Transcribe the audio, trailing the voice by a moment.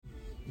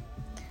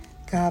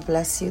God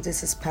bless you.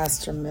 This is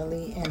Pastor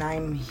Millie, and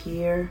I'm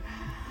here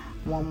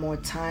one more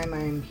time. I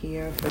am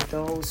here for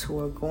those who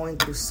are going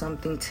through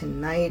something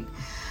tonight.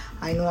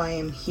 I know I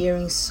am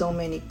hearing so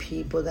many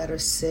people that are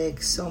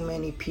sick, so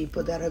many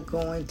people that are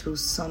going through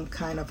some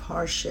kind of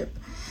hardship.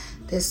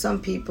 There's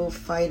some people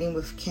fighting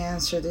with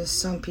cancer. There's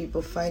some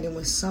people fighting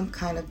with some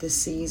kind of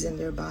disease in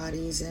their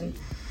bodies and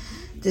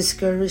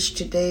discouraged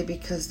today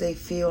because they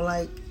feel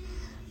like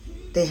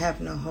they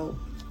have no hope.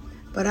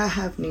 But I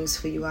have news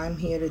for you. I'm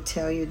here to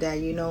tell you that,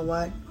 you know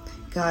what?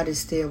 God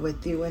is there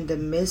with you in the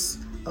midst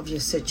of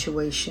your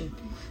situation.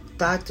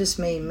 Doctors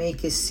may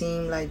make it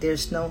seem like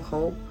there's no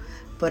hope,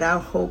 but our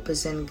hope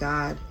is in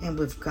God. And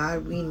with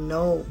God, we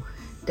know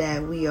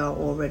that we are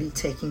already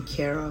taken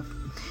care of.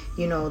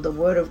 You know, the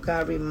Word of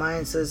God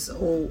reminds us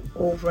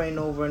over and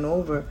over and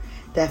over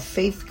that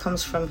faith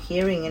comes from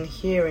hearing and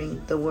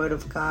hearing the Word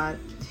of God.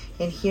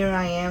 And here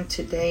I am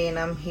today, and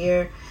I'm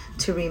here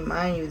to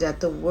remind you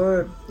that the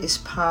Word is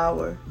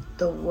power.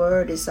 The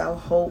Word is our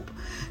hope,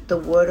 the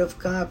Word of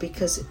God,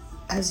 because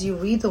as you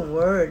read the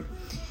Word,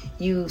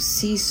 you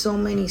see so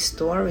many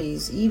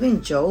stories,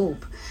 even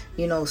Job,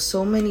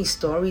 so many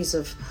stories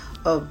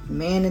of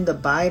man in the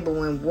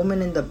Bible and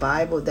woman in the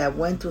Bible that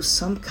went through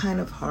some kind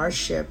of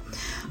hardship.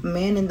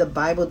 Man in the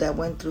Bible that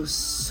went through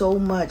so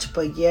much,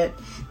 but yet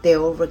they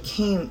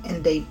overcame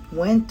and they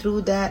went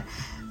through that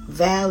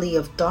valley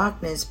of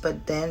darkness,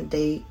 but then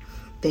they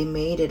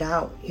made it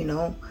out.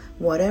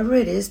 Whatever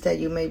it is that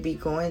you may be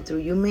going through,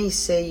 you may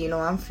say,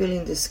 I'm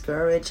feeling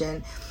discouraged,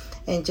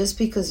 and just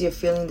because you're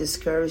feeling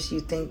discouraged, you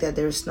think that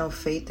there's no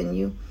faith in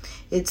you.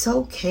 It's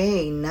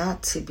okay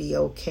not to be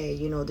okay.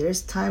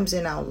 There's times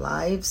in our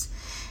lives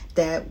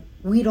that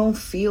we don't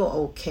feel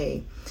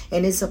okay.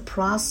 And it's a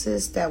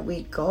process that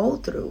we go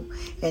through.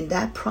 And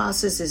that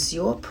process is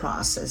your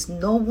process.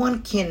 No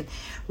one can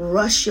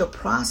rush your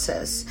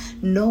process.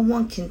 No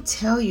one can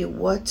tell you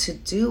what to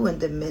do in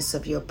the midst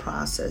of your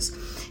process.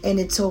 And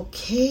it's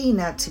okay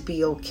not to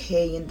be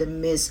okay in the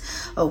midst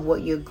of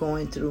what you're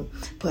going through.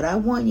 But I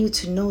want you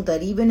to know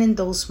that even in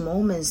those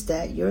moments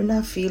that you're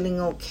not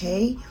feeling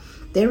okay,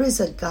 there is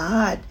a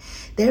God.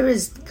 There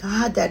is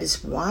God that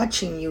is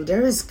watching you.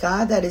 There is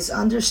God that is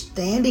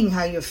understanding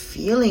how you're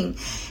feeling.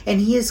 And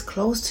He is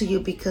close to you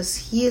because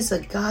He is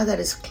a God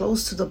that is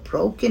close to the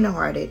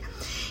brokenhearted.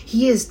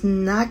 He is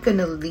not going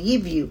to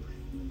leave you.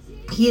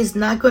 He is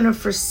not going to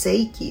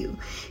forsake you.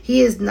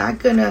 He is not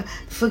going to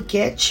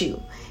forget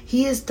you.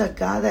 He is the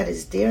God that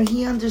is there.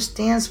 He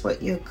understands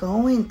what you're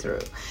going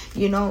through.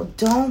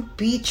 Don't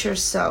beat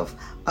yourself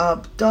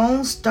up.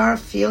 Don't start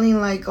feeling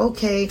like,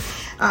 okay,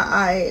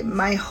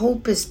 my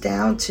hope is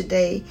down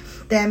today.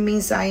 That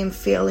means I am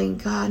failing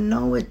God.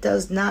 No, it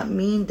does not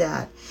mean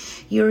that.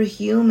 You're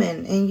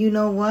human. And you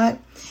know what?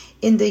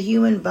 In the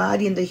human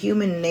body, in the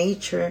human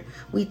nature,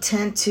 we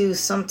tend to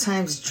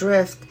sometimes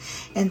drift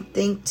and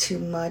think too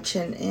much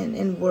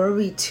and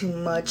worry too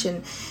much.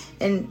 And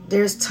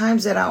there's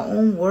times that our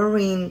own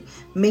worrying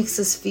makes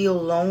us feel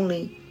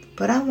lonely.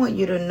 But I want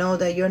you to know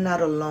that you're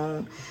not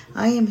alone.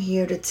 I am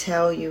here to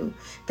tell you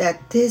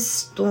that this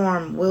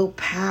storm will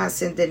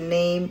pass in the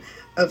name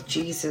of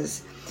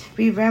Jesus.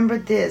 Remember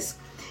this,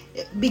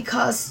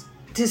 because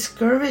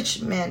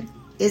discouragement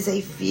is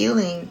a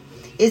feeling,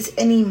 it's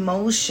an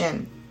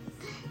emotion.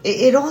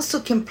 It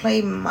also can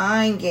play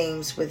mind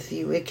games with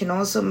you. It can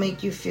also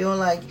make you feel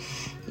like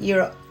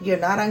you're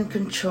not in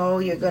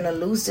control. You're going to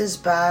lose this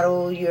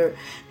battle.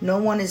 No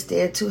one is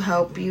there to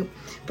help you.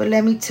 But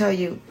let me tell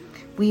you,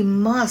 we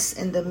must,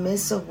 in the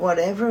midst of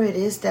whatever it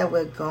is that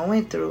we're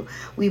going through,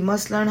 we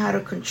must learn how to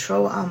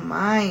control our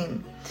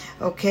mind,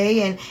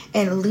 okay?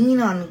 And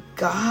lean on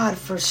God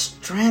for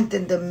strength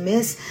in the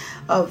midst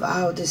of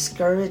our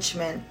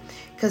discouragement.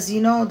 Because,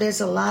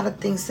 there's a lot of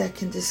things that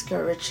can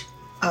discourage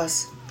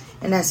us.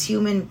 And as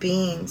human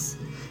beings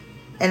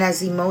and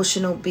as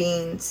emotional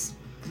beings,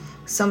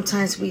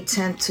 sometimes we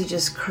tend to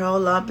just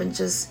curl up and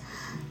just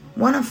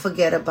want to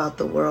forget about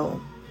the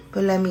world.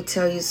 But let me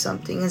tell you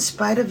something. In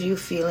spite of you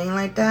feeling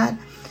like that,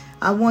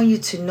 I want you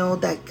to know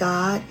that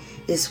God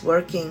is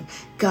working.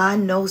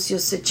 God knows your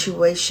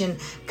situation.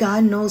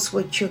 God knows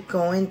what you're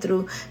going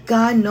through.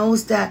 God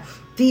knows that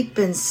deep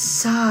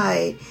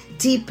inside,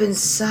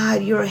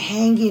 you're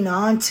hanging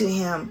on to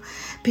Him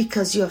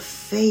because your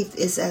faith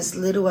is as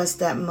little as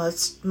that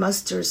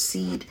mustard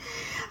seed.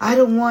 I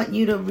don't want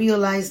you to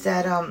realize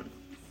that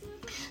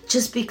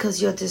just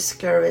because you're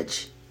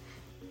discouraged,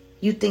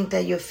 you think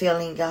that you're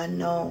failing God.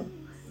 No.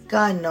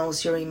 God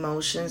knows your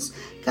emotions.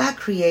 God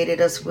created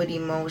us with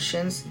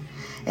emotions.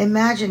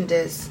 Imagine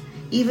this.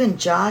 Even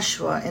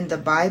Joshua in the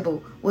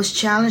Bible was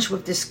challenged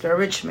with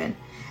discouragement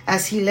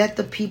as he led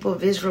the people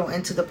of Israel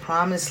into the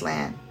promised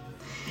land.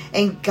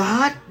 And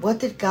God, what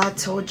did God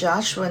tell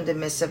Joshua in the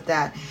midst of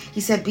that?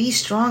 He said, be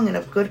strong and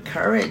of good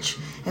courage.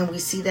 And we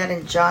see that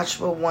in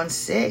Joshua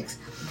 1:6.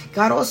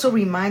 God also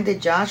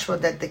reminded Joshua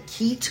that the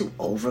key to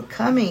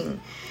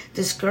overcoming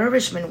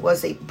discouragement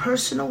was a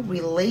personal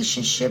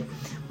relationship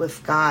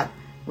with God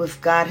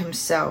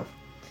Himself.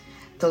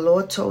 The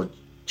Lord told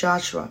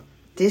Joshua,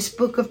 this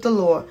book of the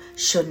law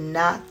should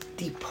not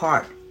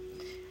depart.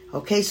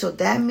 Okay, so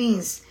that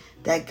means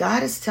that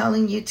God is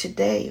telling you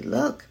today,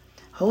 look,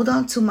 hold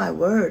on to my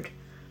word.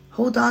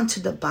 Hold on to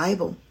the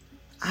Bible.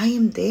 I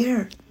am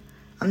there.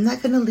 I'm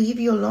not going to leave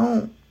you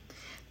alone.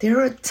 There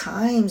are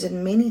times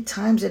and many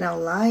times in our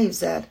lives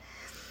that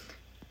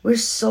we're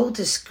so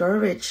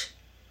discouraged.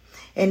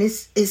 And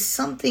it's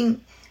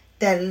something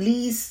that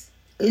leads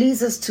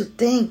us to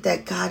think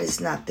that God is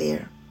not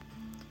there.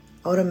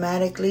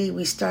 Automatically,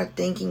 we start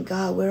thinking,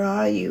 God, where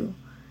are you?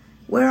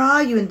 Where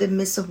are you in the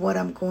midst of what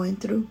I'm going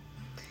through?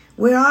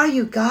 Where are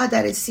you, God,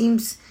 that it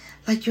seems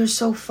like you're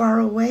so far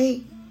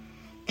away?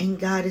 And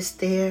God is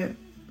there.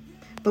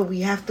 But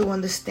we have to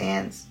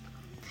understand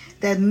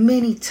that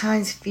many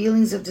times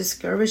feelings of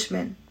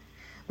discouragement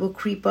will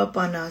creep up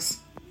on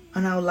us,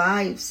 on our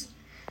lives.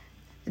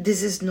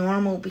 This is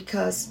normal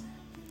because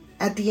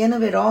at the end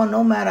of it all,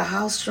 no matter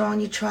how strong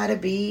you try to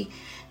be,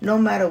 no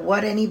matter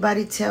what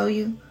anybody tell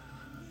you,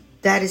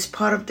 that is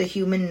part of the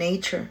human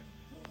nature.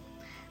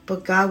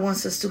 But God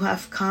wants us to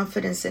have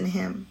confidence in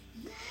Him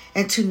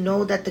and to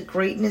know that the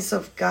greatness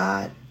of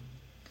God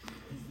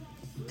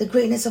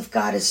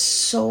is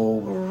so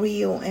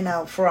real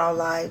for our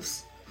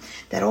lives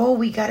that all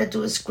we got to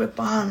do is grip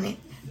on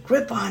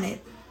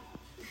it.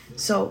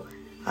 So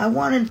I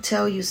want to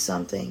tell you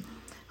something.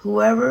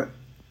 Whoever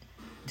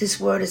this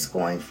word is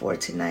going for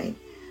tonight,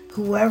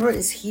 whoever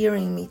is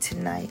hearing me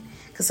tonight,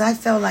 because I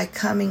felt like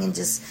coming and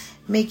just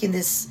making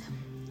this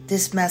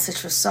message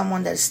for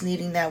someone that's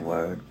needing that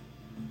word.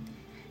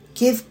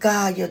 Give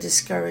God your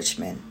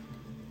discouragement.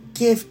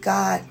 Give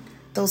God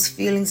those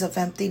feelings of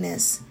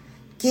emptiness.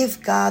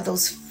 Give God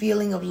those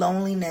feelings of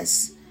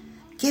loneliness.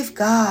 Give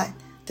God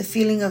the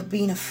feeling of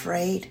being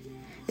afraid.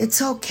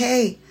 It's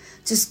okay.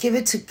 Just give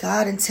it to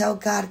God and tell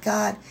God,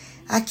 God,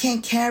 I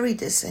can't carry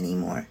this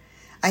anymore.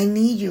 I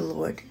need you,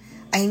 Lord.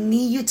 I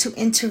need you to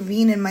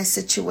intervene in my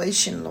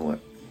situation, Lord.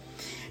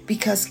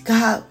 Because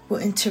God will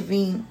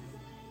intervene.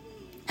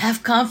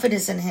 Have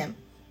confidence in Him.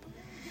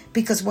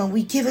 Because when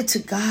we give it to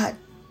God,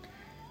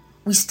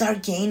 we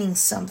start gaining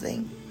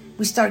something.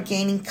 We start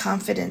gaining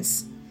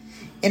confidence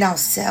in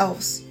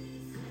ourselves.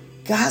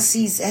 God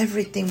sees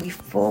everything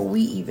before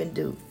we even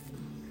do.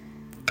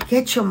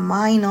 Get your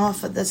mind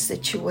off of the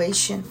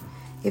situation.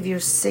 If you're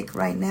sick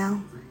right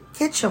now,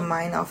 get your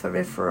mind off of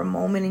it for a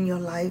moment in your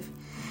life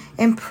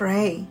and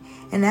pray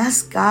and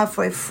ask God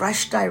for a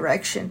fresh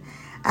direction.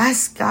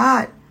 Ask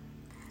God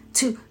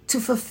to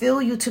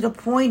fulfill you to the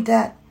point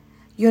that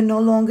you're no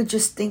longer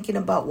just thinking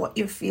about what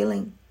you're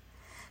feeling.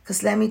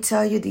 Because let me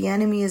tell you, the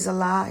enemy is a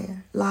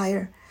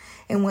liar.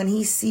 And when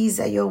he sees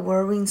that you're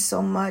worrying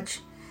so much,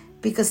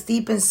 because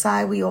deep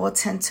inside we all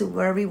tend to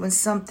worry when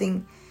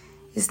something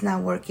is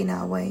not working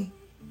our way.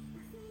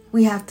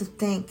 We have to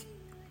think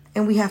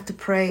and we have to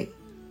pray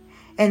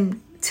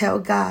and tell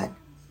God,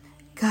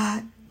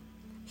 God,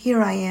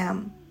 here I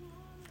am.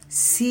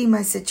 See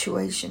my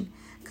situation.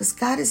 Because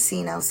God has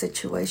seen our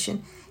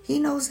situation. He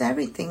knows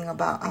everything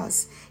about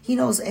us. He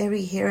knows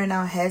every hair in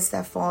our heads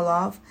that fall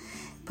off.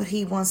 But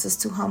He wants us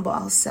to humble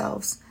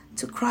ourselves,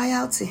 to cry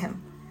out to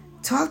Him,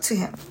 talk to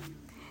Him.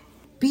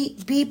 Be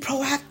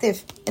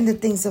proactive in the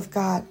things of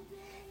God.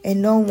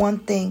 And know one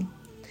thing,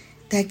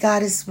 that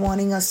God is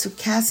wanting us to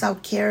cast our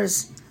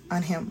cares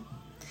on Him.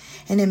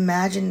 And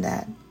imagine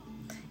that.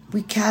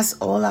 We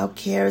cast all our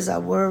cares, our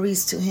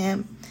worries to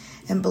Him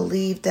and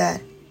believe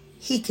that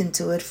He can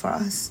do it for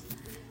us.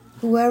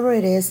 Whoever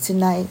it is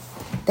tonight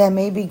that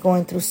may be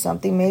going through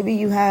something, maybe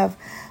you have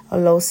a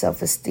low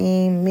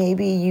self-esteem,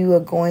 maybe you are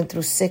going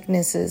through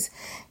sicknesses,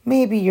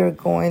 maybe you're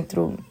going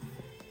through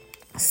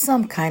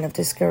some kind of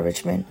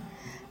discouragement.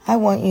 I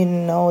want you to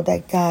know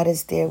that God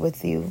is there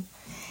with you.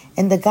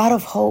 And the God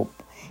of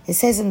hope, it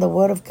says in the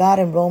Word of God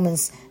in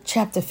Romans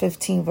chapter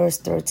 15, verse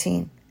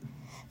 13,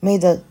 may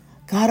the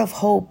God of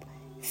hope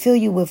fill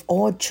you with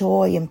all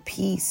joy and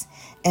peace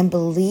and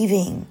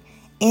believing,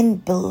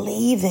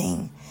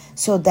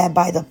 so that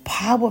by the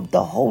power of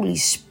the Holy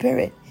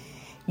Spirit,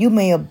 you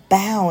may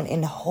abound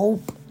in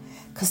hope.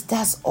 Because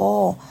that's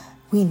all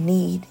we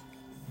need.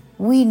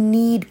 We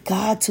need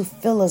God to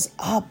fill us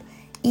up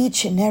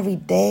each and every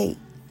day.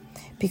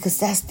 Because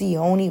that's the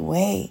only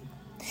way.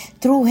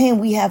 Through Him,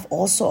 we have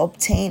also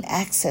obtained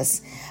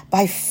access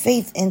by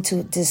faith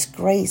into this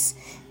grace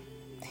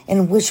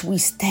in which we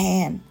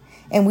stand.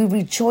 And we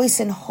rejoice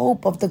in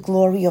hope of the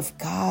glory of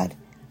God.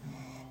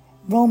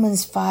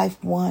 Romans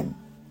 5:1.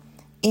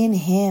 In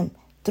Him,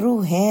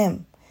 through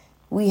Him,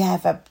 we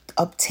have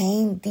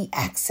obtained the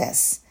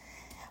access.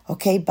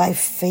 Okay, by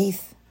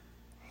faith.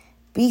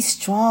 Be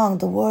strong,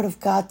 the Word of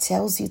God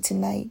tells you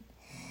tonight.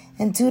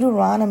 In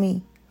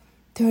Deuteronomy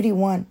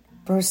 31,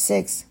 verse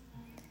 6.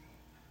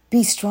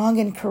 Be strong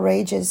and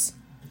courageous.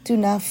 Do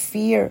not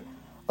fear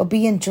or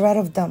be in dread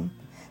of them.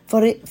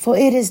 For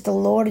it is the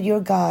Lord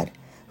your God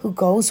who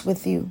goes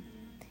with you.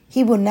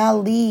 He will not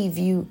leave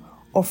you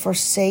or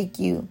forsake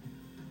you.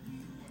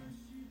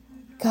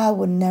 God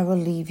will never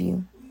leave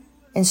you.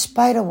 In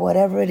spite of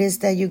whatever it is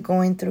that you're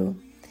going through,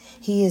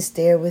 He is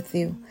there with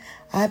you.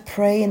 I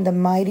pray in the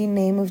mighty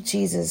name of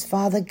Jesus,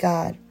 Father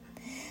God,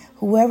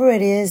 whoever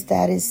it is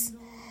that is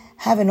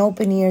Have an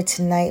open ear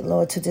tonight,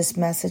 Lord, to this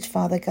message,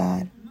 Father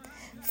God.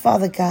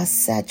 Father God,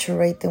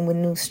 saturate them with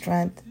new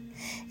strength.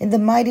 In the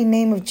mighty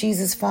name of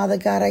Jesus, Father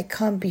God, I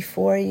come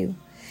before you.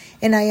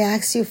 And I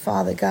ask you,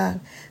 Father God,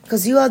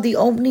 because you are the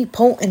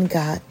omnipotent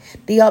God,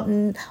 the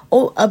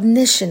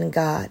omniscient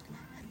God,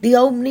 the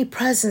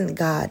omnipresent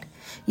God.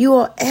 You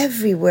are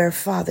everywhere,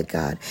 Father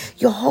God.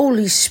 Your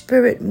Holy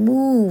Spirit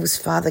moves,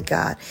 Father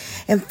God.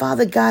 And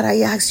Father God,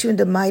 I ask you in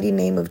the mighty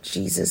name of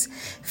Jesus,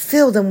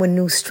 fill them with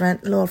new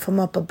strength, Lord, from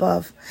up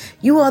above.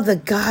 You are the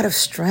God of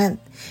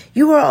strength.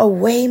 You are a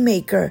way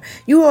maker.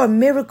 You are a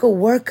miracle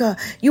worker.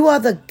 You are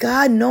the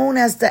God known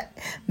as the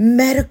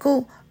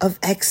medical of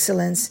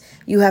excellence.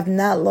 You have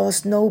not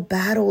lost no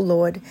battle,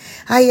 Lord.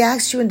 I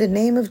ask you in the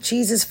name of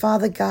Jesus,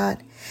 Father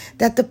God,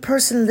 that the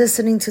person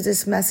listening to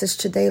this message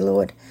today,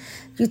 Lord,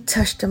 you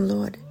touch them,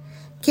 Lord.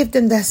 Give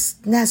them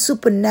that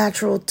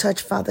supernatural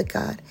touch, Father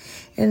God.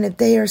 And if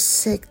they are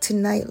sick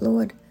tonight,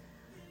 Lord,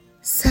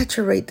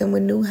 saturate them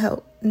with new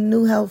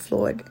health,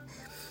 Lord.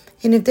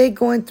 And if they're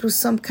going through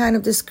some kind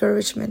of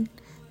discouragement,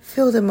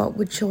 fill them up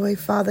with joy,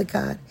 Father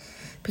God,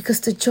 because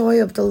the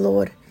joy of the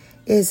Lord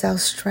is our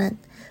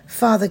strength.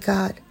 Father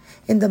God,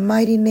 in the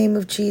mighty name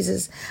of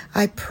Jesus,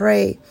 I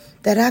pray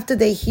that after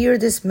they hear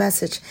this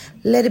message,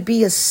 let it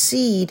be a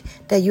seed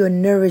that you're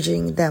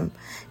nourishing them.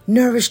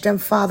 Nourish them,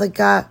 Father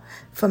God,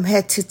 from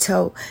head to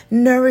toe.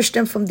 Nourish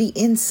them from the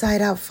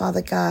inside out,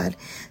 Father God,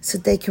 so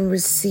they can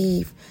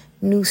receive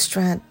new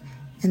strength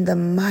in the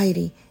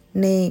mighty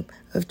name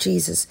of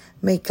Jesus.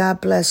 May God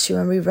bless you.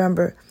 And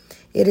remember,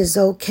 it is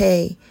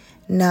okay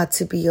not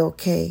to be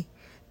okay,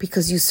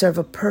 because you serve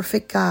a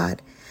perfect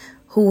God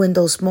who, in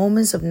those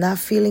moments of not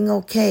feeling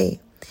okay,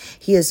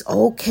 he is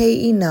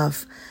okay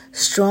enough,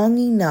 strong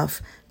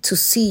enough to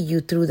see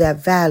you through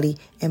that valley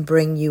and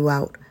bring you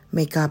out.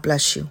 May God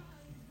bless you.